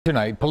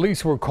Tonight,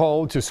 police were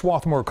called to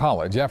Swarthmore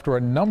College after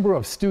a number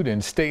of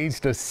students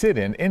staged a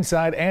sit-in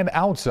inside and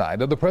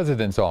outside of the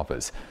president's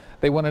office.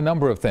 They want a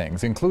number of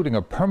things, including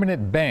a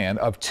permanent ban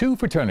of 2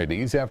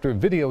 fraternities after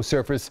video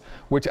surfaced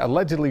which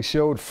allegedly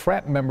showed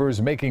frat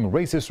members making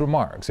racist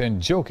remarks and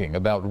joking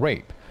about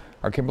rape.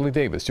 Our Kimberly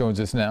Davis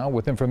joins us now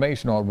with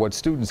information on what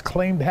students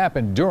claimed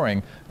happened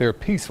during their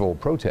peaceful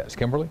protest.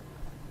 Kimberly?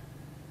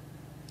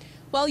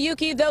 Well,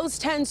 Yuki, those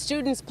 10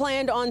 students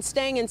planned on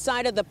staying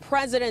inside of the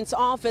president's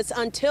office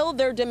until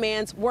their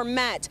demands were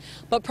met.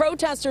 But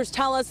protesters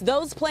tell us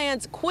those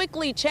plans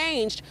quickly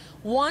changed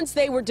once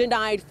they were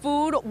denied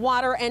food,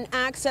 water, and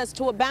access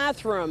to a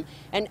bathroom.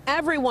 And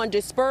everyone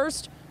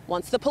dispersed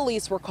once the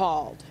police were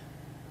called.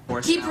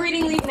 Keep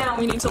reading, leave now.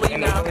 We need to leave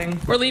now.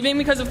 We're leaving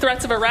because of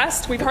threats of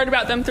arrest. We've heard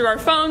about them through our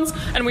phones,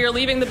 and we are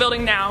leaving the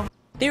building now.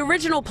 The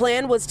original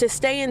plan was to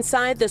stay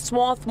inside the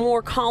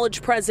Swarthmore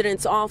College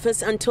president's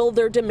office until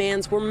their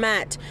demands were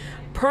met.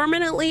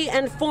 Permanently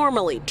and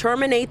formally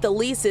terminate the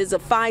leases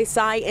of Phi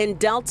Psi and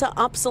Delta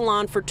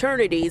Upsilon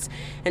fraternities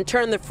and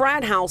turn the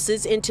frat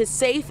houses into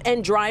safe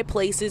and dry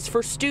places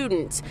for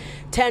students.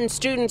 10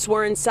 students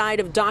were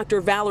inside of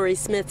Dr. Valerie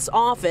Smith's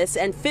office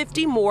and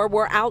 50 more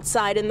were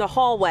outside in the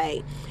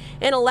hallway.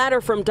 In a letter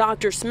from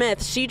Dr.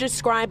 Smith, she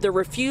described the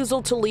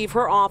refusal to leave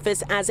her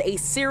office as a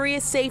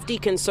serious safety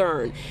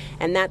concern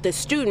and that the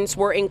students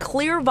were in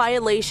clear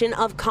violation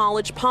of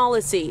college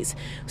policies.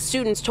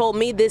 Students told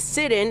me this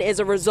sit-in is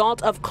a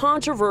result of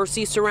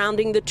controversy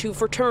surrounding the 2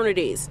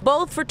 fraternities.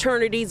 Both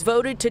fraternities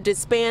voted to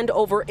disband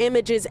over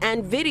images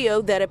and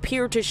video that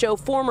appear to show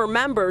former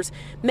members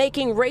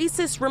making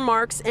racist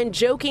remarks and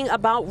joking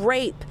about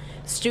rape.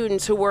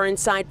 Students who were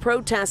inside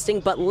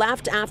protesting but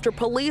left after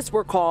police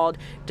were called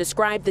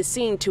described the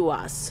scene to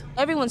us.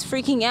 Everyone's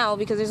freaking out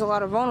because there's a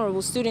lot of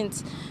vulnerable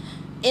students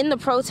in the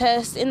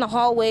protests, in the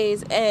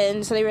hallways,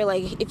 and so they were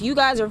like, if you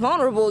guys are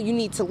vulnerable, you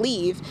need to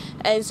leave.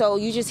 And so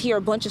you just hear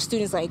a bunch of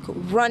students like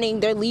running,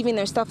 they're leaving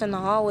their stuff in the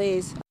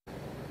hallways.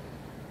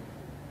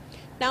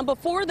 Now,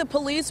 before the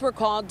police were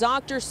called,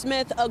 Dr.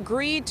 Smith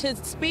agreed to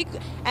speak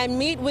and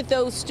meet with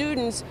those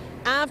students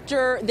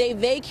after they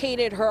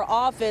vacated her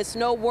office.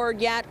 No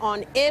word yet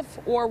on if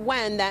or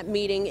when that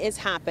meeting is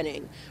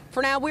happening.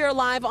 For now, we are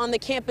live on the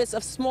campus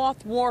of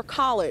Swarthmore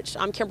College.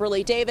 I'm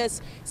Kimberly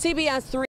Davis, CBS 3.